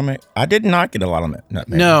nutmeg from it? I did not get a lot of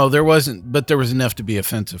nutmeg. No, there wasn't, but there was enough to be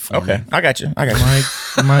offensive for me. Okay, I got you.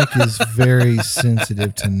 Mike is very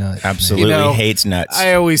sensitive to nuts. Absolutely hates nuts.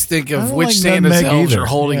 I always think of don't which like Santa nutmeg elves either. are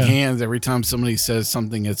holding Yeah. hands every time somebody says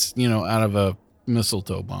something that's out of a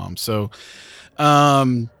mistletoe bomb. So,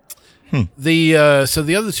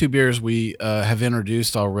 the other two beers we have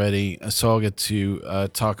introduced already, so I'll get to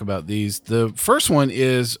talk about these. The first one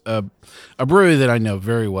is a brewery that I know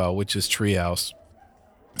very well, which is Treehouse,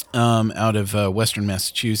 out of Western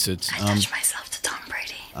Massachusetts. I touched myself to Tom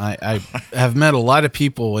Brady. I have met a lot of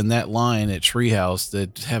people in that line at Treehouse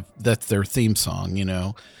that's their theme song.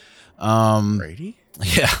 Brady?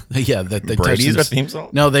 Yeah. That they Brady's touch their theme song?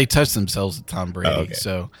 No, they touch themselves with Tom Brady. Oh, okay.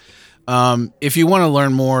 So. If you want to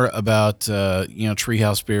learn more about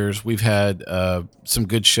Treehouse beers, we've had some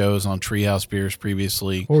good shows on Treehouse beers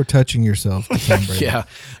previously. Or touching yourself to Tom Brady. Yeah,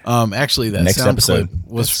 actually, that Next sound episode. clip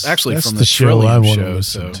was actually That's from the the show I Trillium wanna show.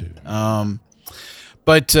 listen So, to.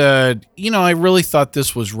 but I really thought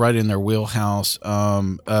this was right in their wheelhouse.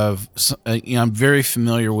 I'm very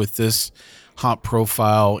familiar with this hop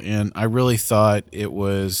profile, and I really thought it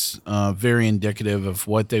was very indicative of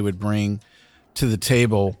what they would bring to the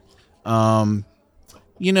table.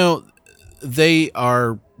 They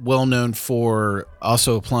are well known for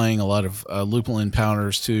also applying a lot of lupulin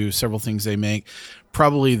powders to several things they make.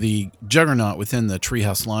 Probably the juggernaut within the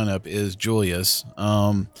Treehouse lineup is Julius,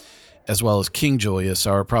 as well as King Julius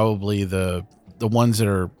are probably the ones that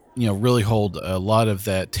are really hold a lot of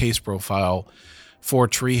that taste profile for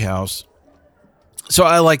Treehouse. So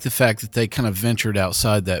I like the fact that they kind of ventured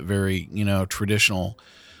outside that very traditional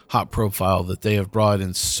hop profile that they have brought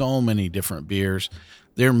in so many different beers.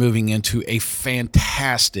 They're moving into a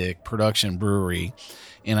fantastic production brewery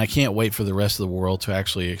And I can't wait for the rest of the world to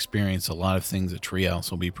actually experience a lot of things that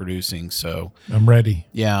Treehouse will be producing. So I'm ready.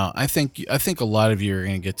 yeah, I think a lot of you are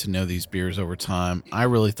going to get to know these beers over time. I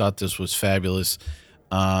really thought this was fabulous.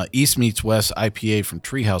 East Meets West IPA from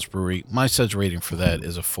Treehouse Brewery. My Suds rating for that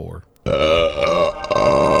is a 4. All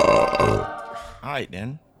right,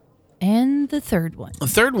 then. And the third one. The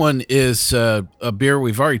third one is a beer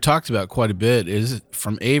we've already talked about quite a bit. It is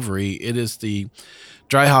from Avery. It is the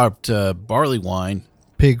dry hopped barley wine.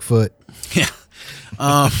 Pigfoot. Yeah.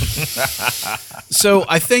 So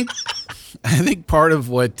I think part of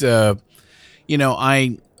what when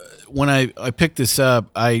I picked this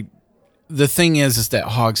up, the thing is that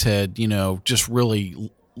Hogshead, just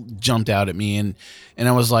really jumped out at me, and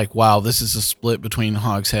I was like, wow, this is a split between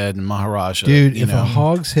Hogshead and Maharaja. Dude, if a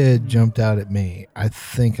Hogshead jumped out at me, I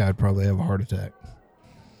think I'd probably have a heart attack.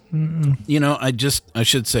 I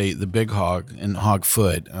should say the Big Hog and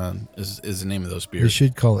Hogfoot is the name of those beers. They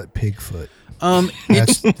should call it Pigfoot.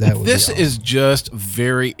 This is just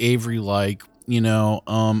very Avery-like.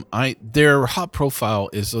 Their hop profile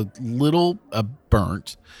is a little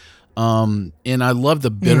burnt, and I love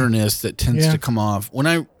the bitterness that tends to come off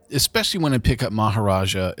especially when I pick up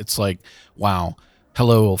Maharaja. It's like, wow,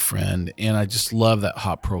 hello, old friend, and I just love that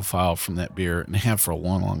hop profile from that beer, and have for a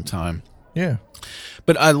long, long time. Yeah.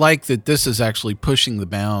 But I like that this is actually pushing the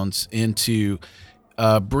bounds into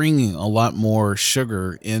bringing a lot more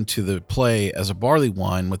sugar into the play as a barley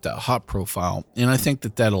wine with that hop profile. And I think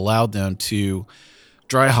that allowed them to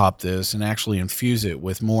dry hop this and actually infuse it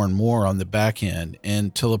with more and more on the back end,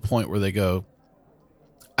 and to the point where they go,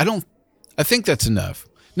 I think that's enough.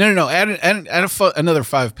 No, add another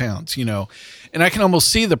 5 pounds, and I can almost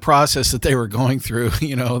see the process that they were going through.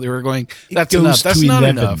 They were going, that's enough. That's not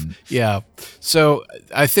 11. enough. Yeah. So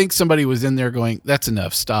I think somebody was in there going, that's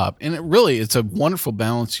enough. Stop. And it's a wonderful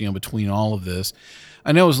balance, between all of this.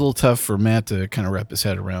 I know it was a little tough for Matt to kind of wrap his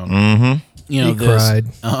head around. Mm-hmm. He cried.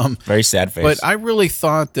 Very sad face. But I really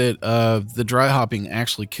thought that the dry hopping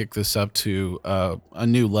actually kicked this up to a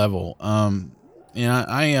new level. And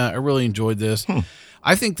I really enjoyed this.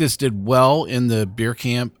 I think this did well in the Beer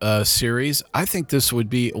Camp series. I think this would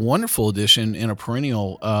be a wonderful addition in a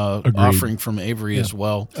perennial offering from Avery as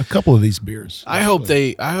well. A couple of these beers. I hope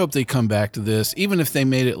they come back to this. Even if they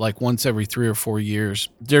made it like once every 3 or 4 years,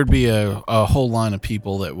 there'd be a whole line of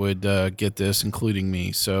people that would get this, including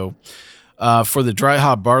me. So for the dry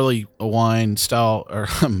hop barley wine style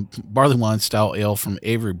ale from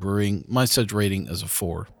Avery Brewing, my Suds rating is a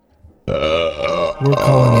 4. We're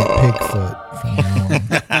calling it Pigfoot from now on.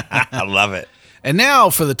 I love it. And now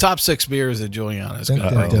for the top 6 beers that Juliana's going to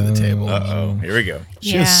bring to the table. Here we go.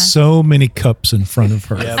 She has so many cups in front of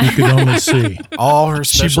her. Yeah. You could only see. All her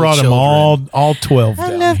special She brought children. them all 12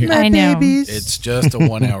 down here. I know. It's just a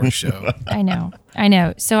 1-hour show. I know.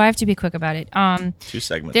 So I have to be quick about it. 2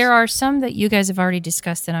 segments. There are some that you guys have already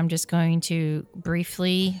discussed that I'm just going to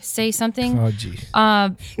briefly say something. Oh, gee.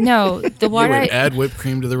 No, the You white would add whipped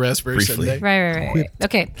cream to the raspberry sundae? Right.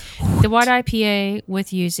 Okay. The white IPA with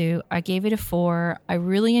yuzu, I gave it a 4. I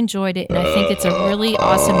really enjoyed it, and I think it's a really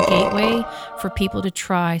awesome gateway for people to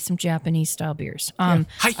try some Japanese style beers. I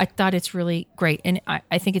thought it's really great, and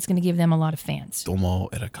I think it's going to give them a lot of fans. Domo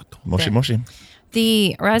arigato. Moshi.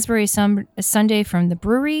 The raspberry sundae from the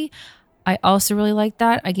brewery, I also really like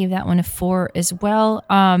that. I gave that one a 4 as well.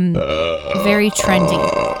 Very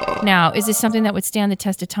trendy. Now, is this something that would stand the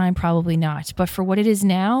test of time? Probably not. But for what it is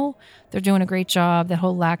now, they're doing a great job. That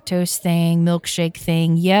whole lactose thing, milkshake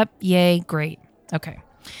thing. Yep. Yay. Great. Okay.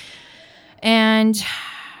 And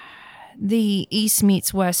the East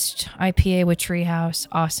Meets West IPA with Treehouse.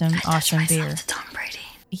 Awesome beer. Tom Brady.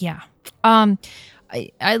 Yeah.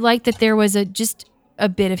 I like that there was just a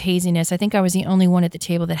bit of haziness. I think I was the only one at the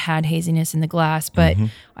table that had haziness in the glass, but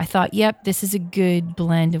I thought, yep, this is a good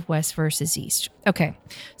blend of West versus East. Okay,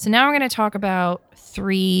 so now we're going to talk about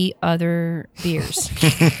 3 other beers.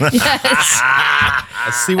 Yes. I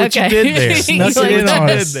see what you did there. Snuck it in on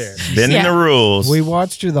us. Bending the rules. We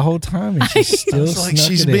watched her the whole time, and she's still It's like snuck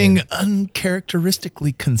she's it being in.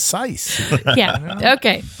 uncharacteristically concise. Yeah.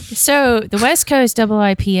 Okay. So the West Coast Double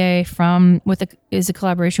IPA is a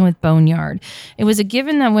collaboration with Boneyard. It was a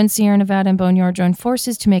given that when Sierra Nevada and Boneyard join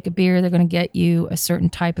forces to make a beer, they're going to get you a certain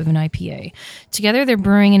type of an IPA. Together, they're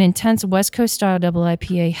brewing an intense West Coast style double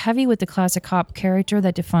IPA, heavy with the classic hop character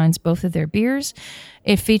that defines both of their beers.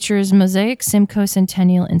 It features Mosaic, Simcoe,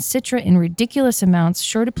 Centennial, and Citra in ridiculous amounts,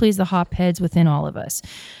 sure to please the hop heads within all of us.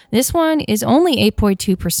 This one is only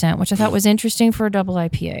 8.2%, which I thought was interesting for a double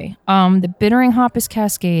IPA. The bittering hop is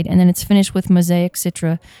Cascade, and then it's finished with Mosaic,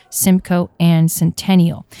 Citra, Simcoe, and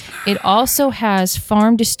Centennial. It also has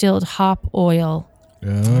farm distilled hop oil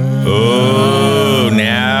Oh,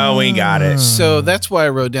 now we got it. So that's why I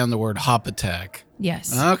wrote down the word hop attack.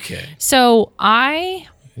 Yes. Okay. So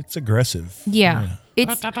It's aggressive. yeah.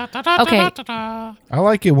 It's okay. I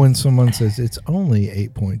like it when someone says it's only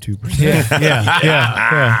 8.2%.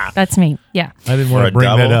 Yeah. That's me. Yeah. I didn't For want a to bring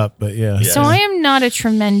that double? up, but yeah. So I am not a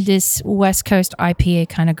tremendous West Coast IPA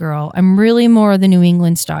kind of girl. I'm really more of the New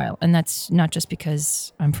England style, and that's not just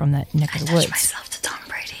because I'm from that neck of the woods. myself to Tom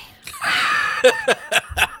Brady.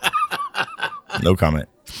 No comment.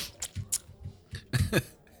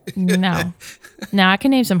 No. Now I can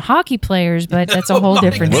name some hockey players, but that's a whole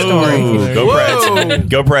different story. Whoa. Go Preds.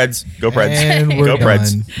 Go Preds. Go Preds. And we're Go done.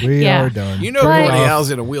 Preds. We Yeah. are done. You know But- Gordie Howe's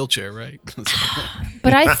in a wheelchair, right?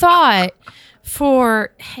 But I thought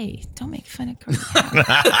hey, don't make fun of Gordie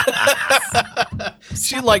Howe.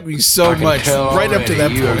 She liked me so much right up to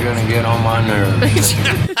that You are point. gonna get on my nerves.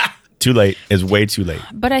 Too late. It's way too late.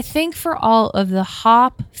 But I think for all of the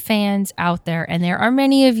hop fans out there, and there are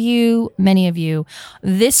many of you,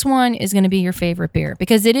 this one is going to be your favorite beer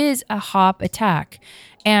because it is a hop attack.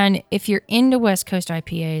 And if you're into West Coast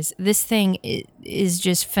IPAs, this thing is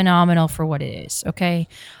just phenomenal for what it is. Okay.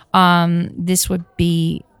 This would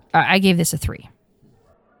be, I gave this a 3.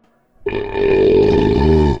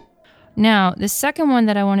 Now, the second one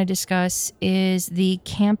that I want to discuss is the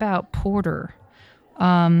Camp Out Porter,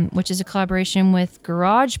 which is a collaboration with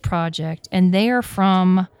Garage Project, and they are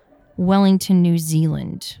from Wellington, New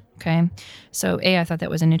Zealand. Okay. So, I thought that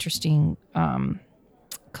was an interesting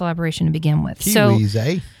collaboration to begin with. Kiwis,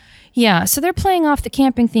 eh? Yeah, so they're playing off the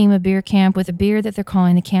camping theme of beer camp with a beer that they're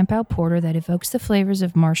calling the Camp Out Porter that evokes the flavors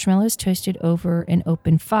of marshmallows toasted over an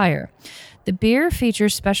open fire. The beer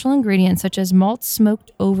features special ingredients such as malt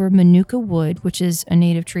smoked over Manuka wood, which is a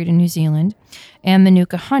native tree to New Zealand, and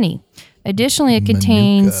Manuka honey. Additionally, it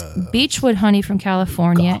contains beechwood honey from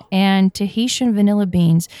California and Tahitian vanilla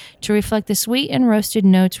beans to reflect the sweet and roasted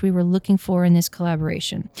notes we were looking for in this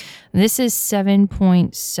collaboration. This is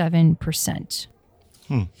 7.7%.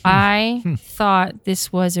 I thought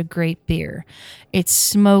this was a great beer. It's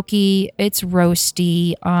smoky, it's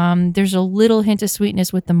roasty. There's a little hint of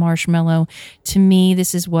sweetness with the marshmallow. To me,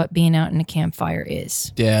 this is what being out in a campfire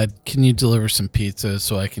is. Dad, can you deliver some pizza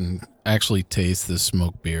so I can actually taste this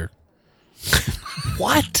smoked beer?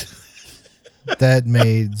 What? That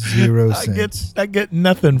made 0 sense. I get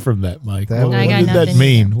nothing from that, Mike. That What I got did that nothing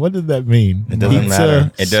mean? either. What did that mean? It doesn't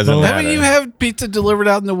matter. It doesn't smoke- matter. Haven't you have pizza delivered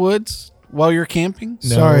out in the woods while you're camping? No.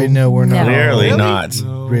 Sorry, no, we're not. No. Clearly all not.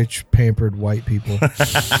 Rich, pampered white people.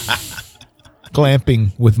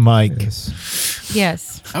 Clamping with Mike.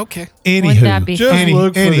 Yes. Okay. Wouldn't that Anywho, be Just funny?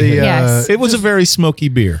 look for the. Yes. it was a very smoky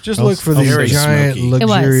beer. Just look for the Very giant, smoky. It was.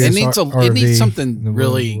 luxurious It needs RV it needs in something the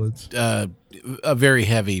really woods. a very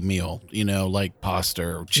heavy meal, like pasta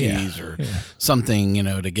or cheese or something,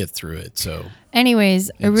 to get through it. So Anyways,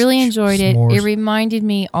 I really enjoyed it. s'mores. It reminded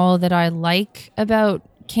me all that I like about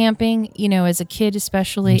camping, as a kid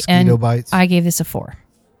especially. Mosquito And bites. I gave this a 4.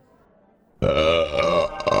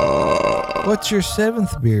 What's your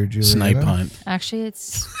 7th beer, Julia? snipe hunt. Actually,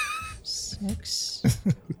 it's 6.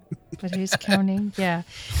 But who's counting? Yeah.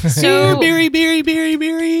 So Berry.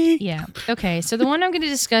 yeah. Okay. So the one I'm going to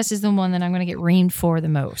discuss is the one that I'm going to get reamed for the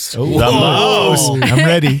most. The most. I'm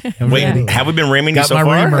ready. I'm Wait, ready. have we been reaming you Got so my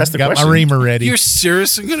far? reamer. That's the Got question. my reamer ready. You're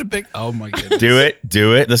seriously gonna pick? Oh my goodness! Do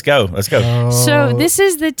it. Let's go. So this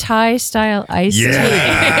is the Thai style iced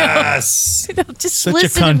Yes. tea. Just Such a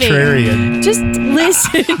listen to me. contrarian. Just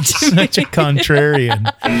listen to me. Such a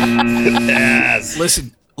contrarian. Yes.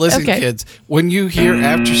 Listen, Okay. kids. When you hear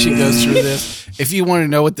after she goes through this, if you want to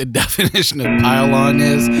know what the definition of pile-on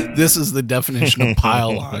is, this is the definition of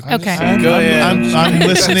pile-on. Okay. Go ahead. I'm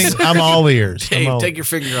listening. I'm all ears. I'm Dave, all- take your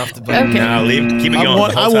finger off the button. Okay. No, keep it I, going.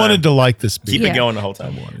 want- the I whole time. wanted to like this beer. Keep Yeah. it going the whole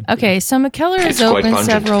time. Okay, so McKellar has It's quite opened pungent.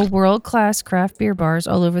 several world-class craft beer bars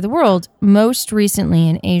all over the world, most recently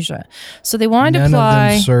in Asia. So they wanted None to of apply.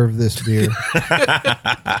 them serve this beer.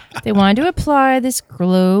 They wanted to apply this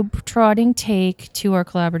globe-trotting take to our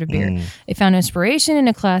collaborative beer. They found inspiration in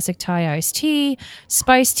a classic Thai iced tea,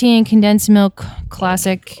 spiced tea, and condensed milk,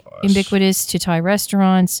 classic, ubiquitous to Thai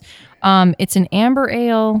restaurants. It's an amber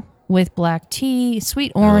ale with black tea,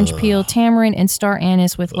 sweet orange peel, tamarind, and star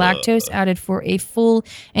anise with lactose added for a full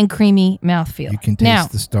and creamy mouthfeel. You can taste Now,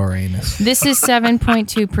 the star anus. this is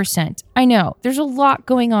 7.2%. I know there's a lot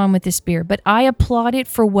going on with this beer, but I applaud it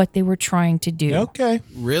for what they were trying to do. Okay.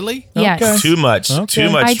 Really? Yes. Okay. Too much. Okay. Too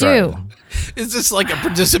much. I do. trying. Is this like a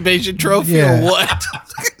participation trophy Yeah. or what?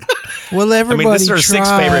 Well, I everybody mean, this is our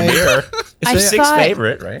sixth favorite beer. It's I a sixth thought-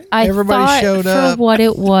 favorite, right? I Everybody thought showed up. for what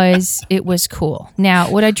it was cool. Now,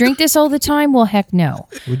 would I drink this all the time? Well, heck no.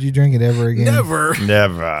 Would you drink it ever again? Never.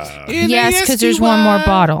 Never. Yes, because there's one more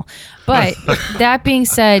bottle. But that being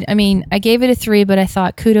said, I mean, I gave it a 3, but I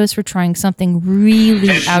thought kudos for trying something really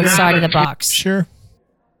outside of the box. Sure.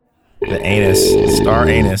 The anus. Star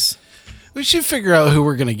anus. We should figure out who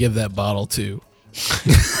we're going to give that bottle to.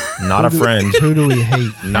 Not a friend. Who do we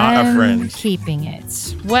hate? Not a friend. Keeping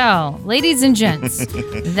it. Well, ladies and gents,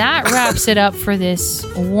 that wraps it up for this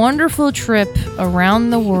wonderful trip around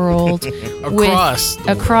the world.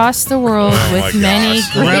 Across the world with many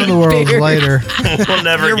great Around the world beers. later. We'll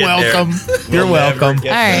never You're get welcome. there. You're welcome.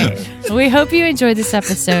 All right. We hope you enjoyed this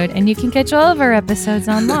episode, and you can catch all of our episodes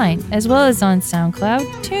online, as well as on SoundCloud,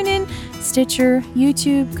 TuneIn, Stitcher,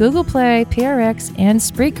 YouTube, Google Play, PRX, and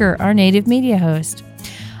Spreaker, our native media host.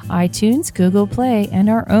 iTunes, Google Play, and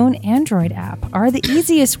our own Android app are the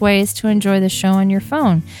easiest ways to enjoy the show on your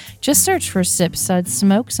phone. Just search for Sip Suds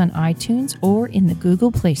Smokes on iTunes or in the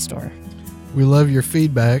Google Play Store. We love your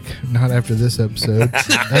feedback, not after this episode.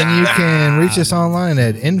 And you can reach us online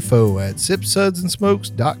at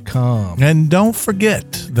info@sipsudsandsmokes.com. And don't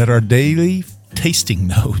forget that our daily tasting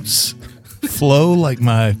notes flow like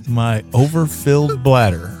my overfilled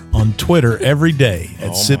bladder on Twitter every day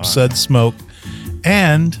at Sip Sud Smoke.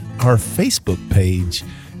 And our Facebook page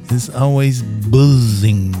is always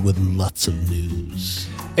buzzing with lots of news.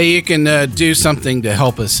 Hey, you can do something to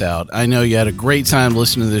help us out. I know you had a great time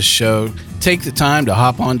listening to this show. Take the time to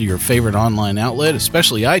hop onto your favorite online outlet,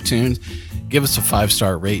 especially iTunes. Give us a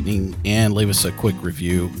 5-star rating and leave us a quick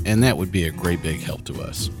review, and that would be a great big help to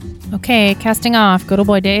us. Okay, casting off. Good old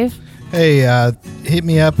boy Dave. Hey, hit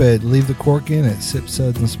me up at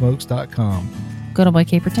leavethecorkin@sipsudsandsmokes.com. Good old boy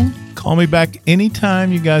Caperton. Call me back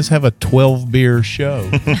anytime you guys have a 12-beer show.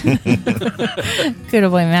 Good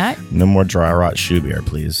old boy Matt. No more dry rot shoe beer,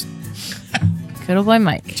 please. Good old boy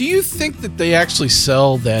Mike. Do you think that they actually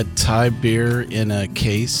sell that Thai beer in a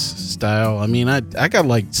case style? I mean, I got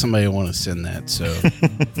like somebody want to send that, so.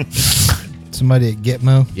 Somebody at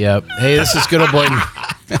Gitmo. Yep. Hey, this is Good Old Boy.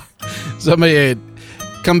 Somebody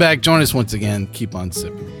come back, join us once again. Keep on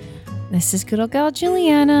sipping. This is good old gal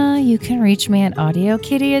Juliana. You can reach me at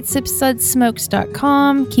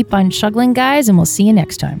audiokitty@sipsudsmokes.com. Keep on shuggling, guys, and we'll see you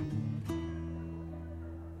next time.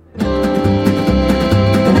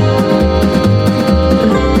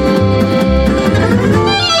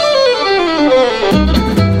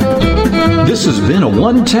 This has been a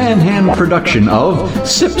One Tan Hand production of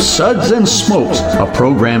Sip Suds and Smokes, a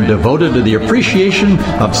program devoted to the appreciation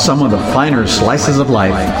of some of the finer slices of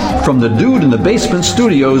life. From the Dude in the Basement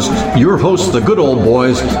Studios, your hosts, the Good Old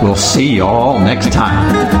Boys, will see y'all next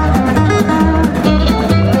time.